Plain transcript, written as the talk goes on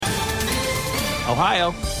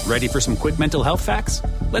Ohio, ready for some quick mental health facts?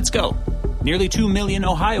 Let's go. Nearly 2 million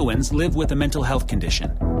Ohioans live with a mental health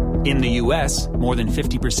condition. In the U.S., more than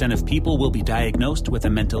 50% of people will be diagnosed with a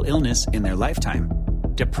mental illness in their lifetime.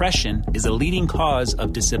 Depression is a leading cause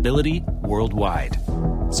of disability worldwide.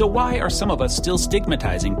 So why are some of us still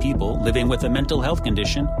stigmatizing people living with a mental health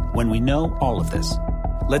condition when we know all of this?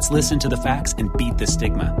 Let's listen to the facts and beat the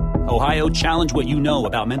stigma. Ohio, challenge what you know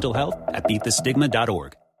about mental health at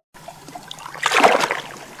beatthestigma.org.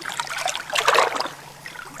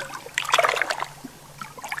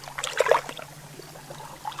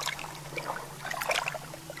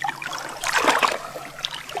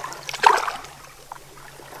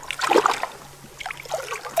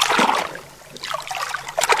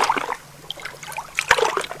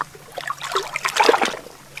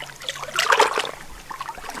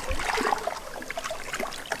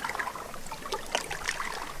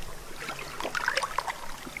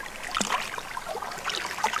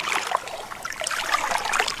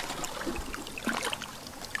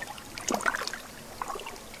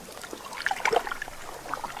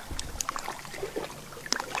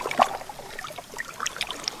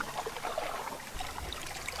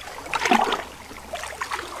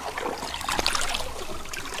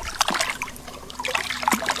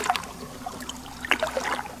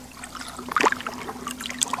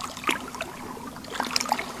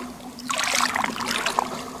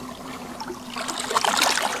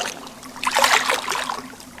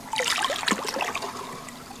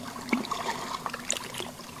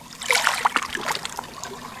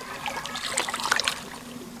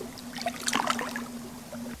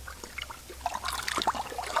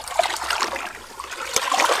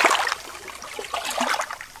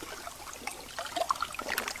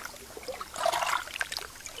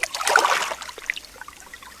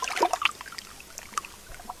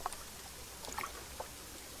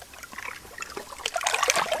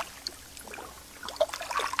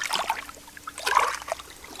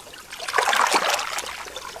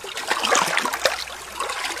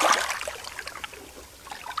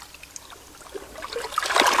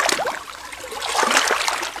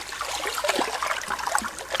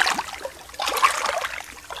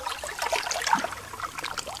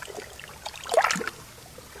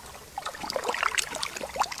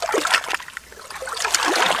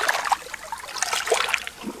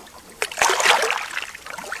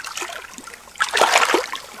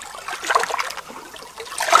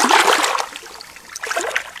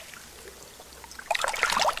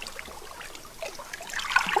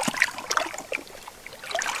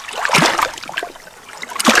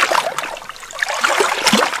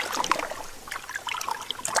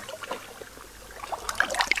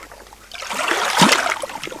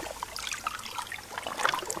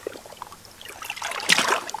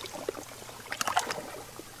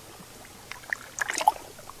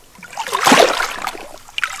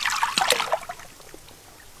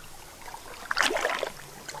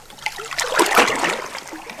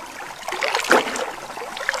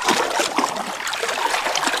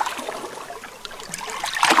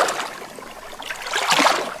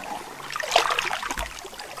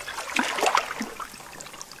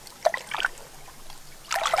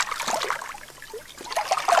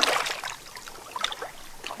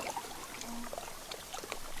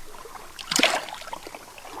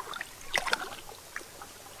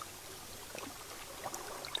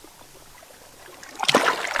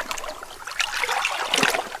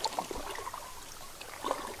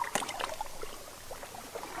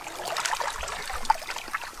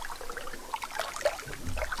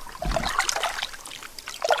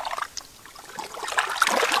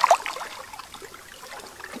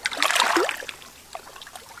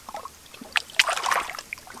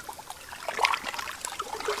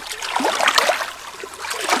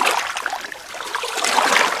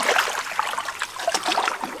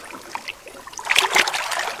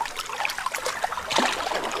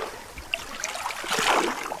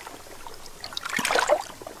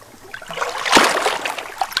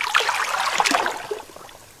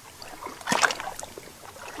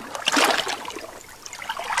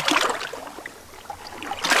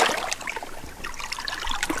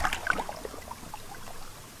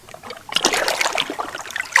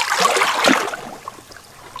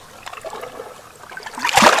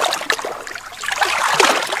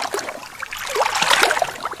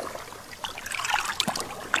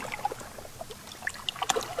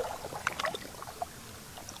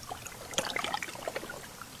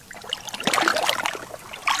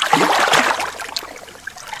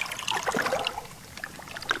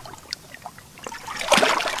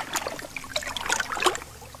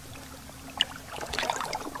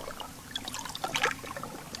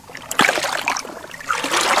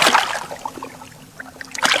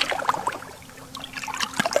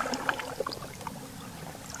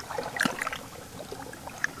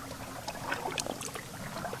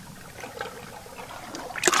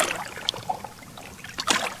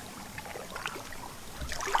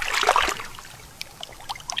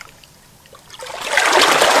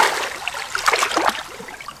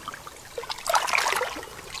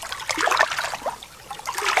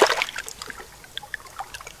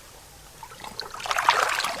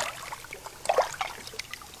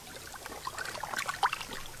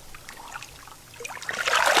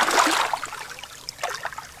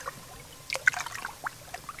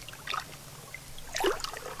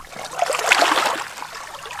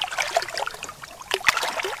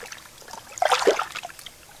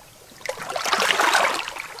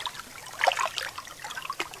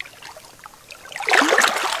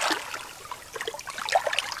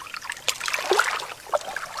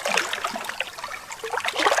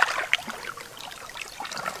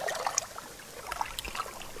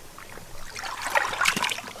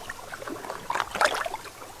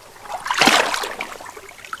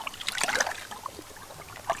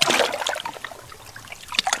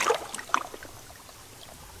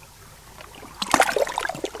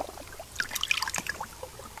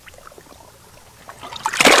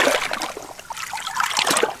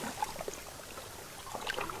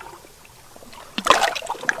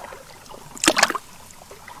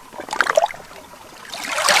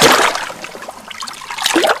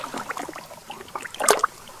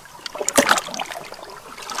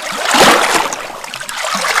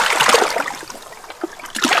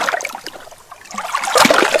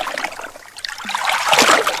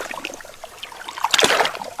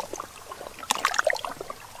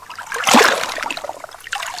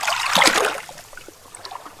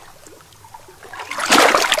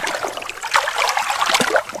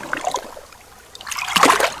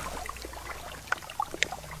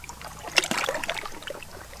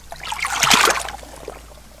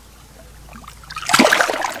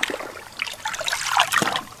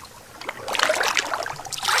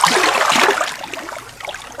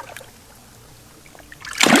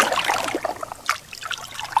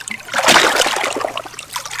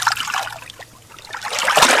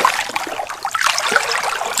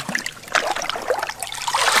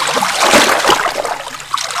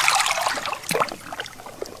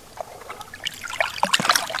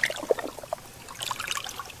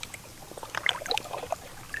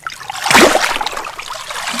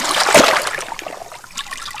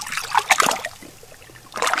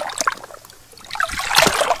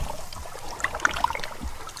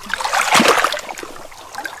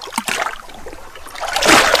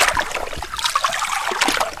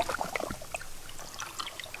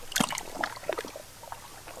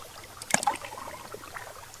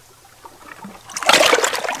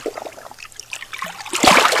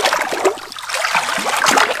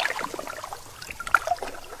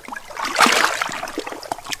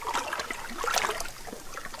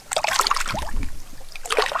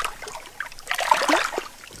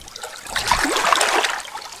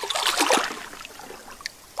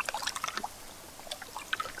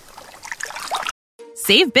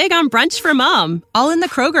 Save big on brunch for mom, all in the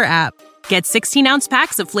Kroger app. Get 16-ounce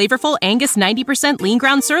packs of flavorful Angus 90% lean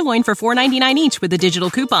ground sirloin for $4.99 each with a digital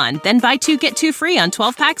coupon. Then buy 2, get 2 free on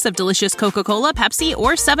 12 packs of delicious Coca-Cola, Pepsi,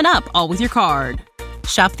 or 7-Up, all with your card.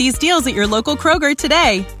 Shop these deals at your local Kroger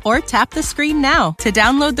today, or tap the screen now to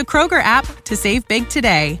download the Kroger app to save big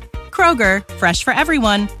today. Kroger, fresh for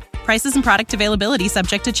everyone. Prices and product availability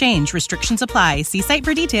subject to change. Restrictions apply. See site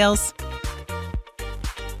for details.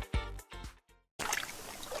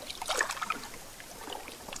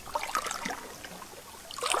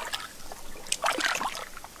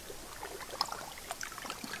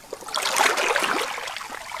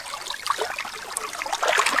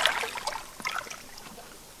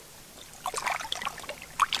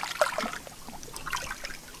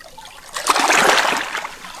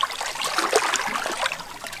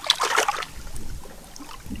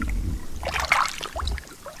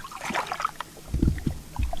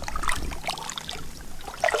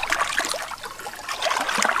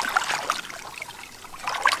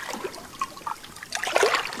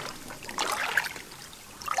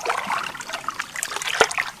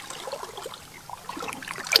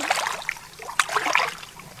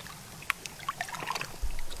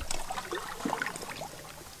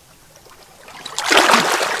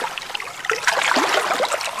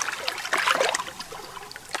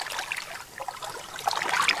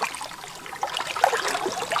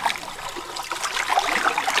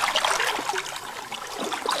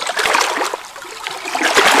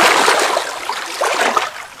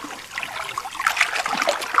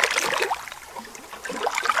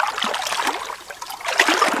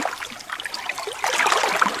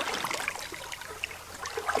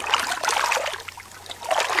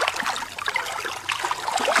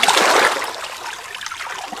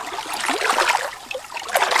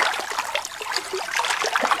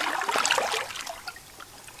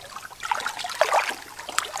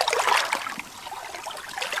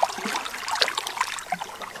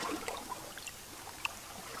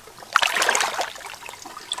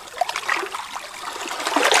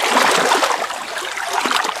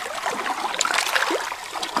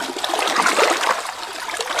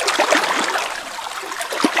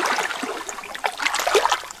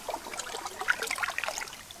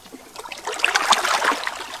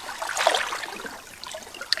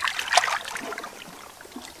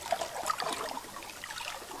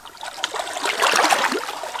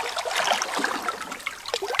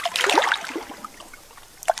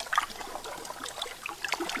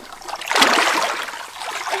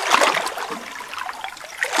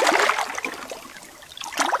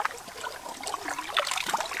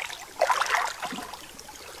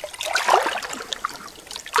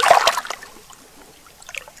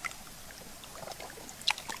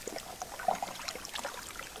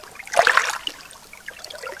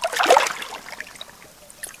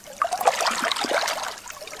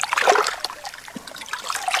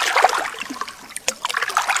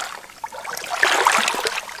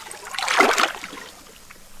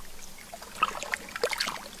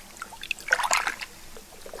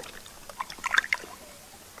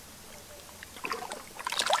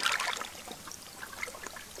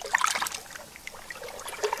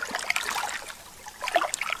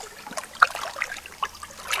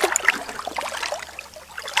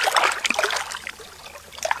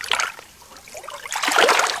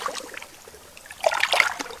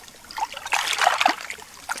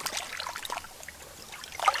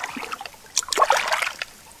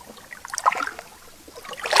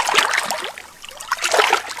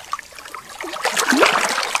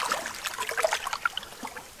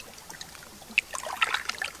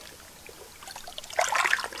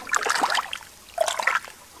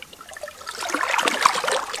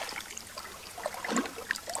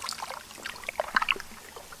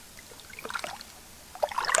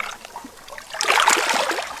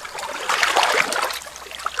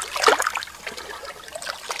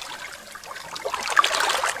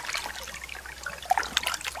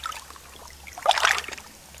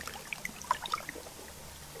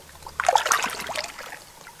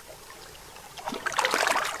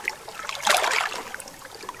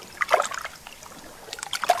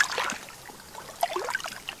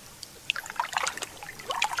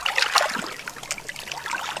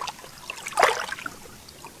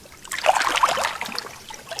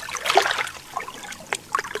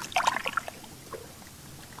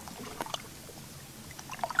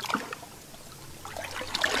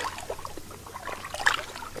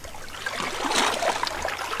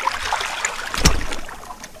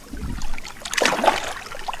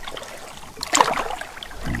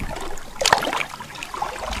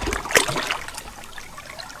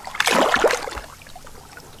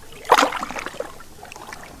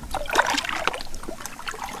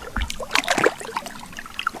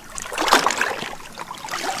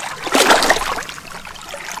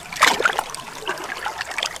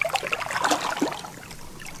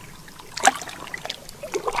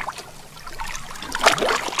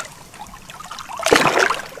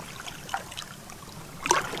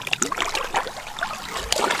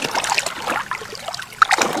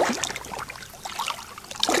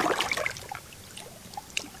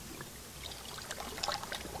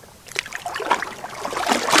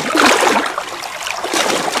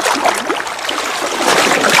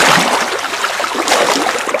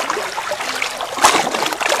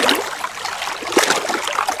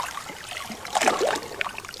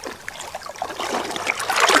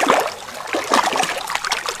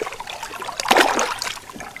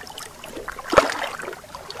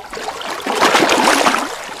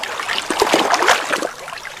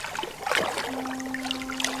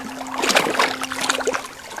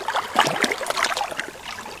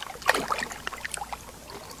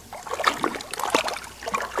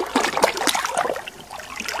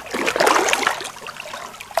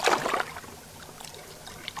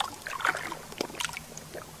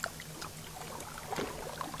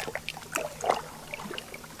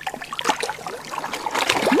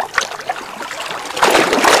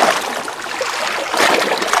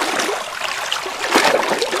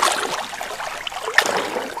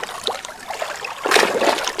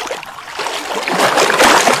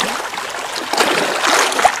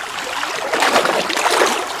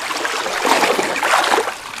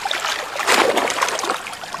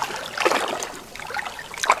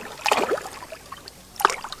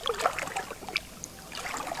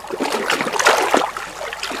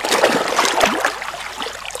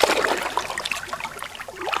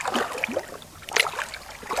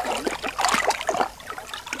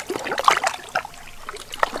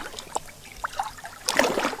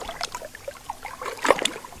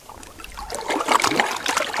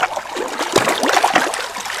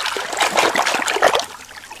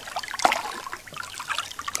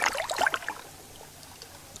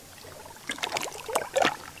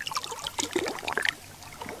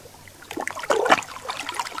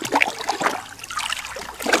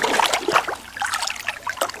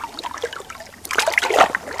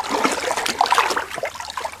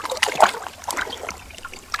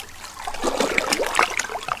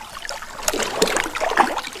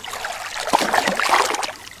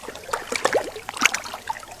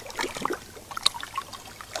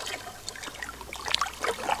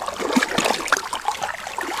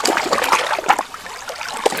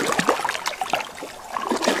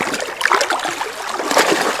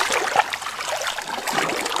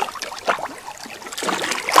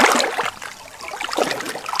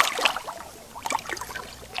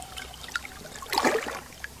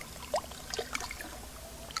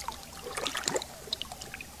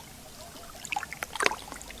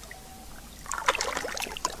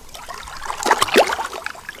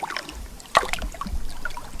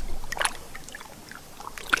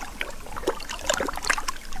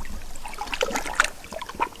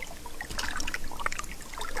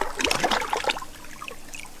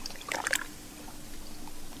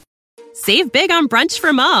 Save big on brunch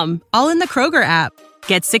for mom, all in the Kroger app.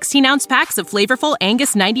 Get 16-ounce packs of flavorful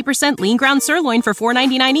Angus 90% lean ground sirloin for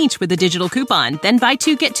 $4.99 each with a digital coupon. Then buy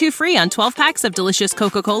 2, get 2 free on 12 packs of delicious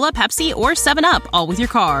Coca-Cola, Pepsi, or 7-Up, all with your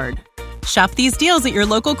card. Shop these deals at your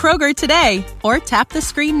local Kroger today, or tap the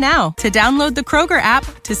screen now to download the Kroger app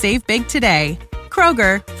to save big today.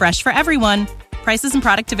 Kroger, fresh for everyone. Prices and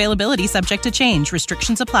product availability subject to change.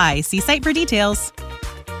 Restrictions apply. See site for details.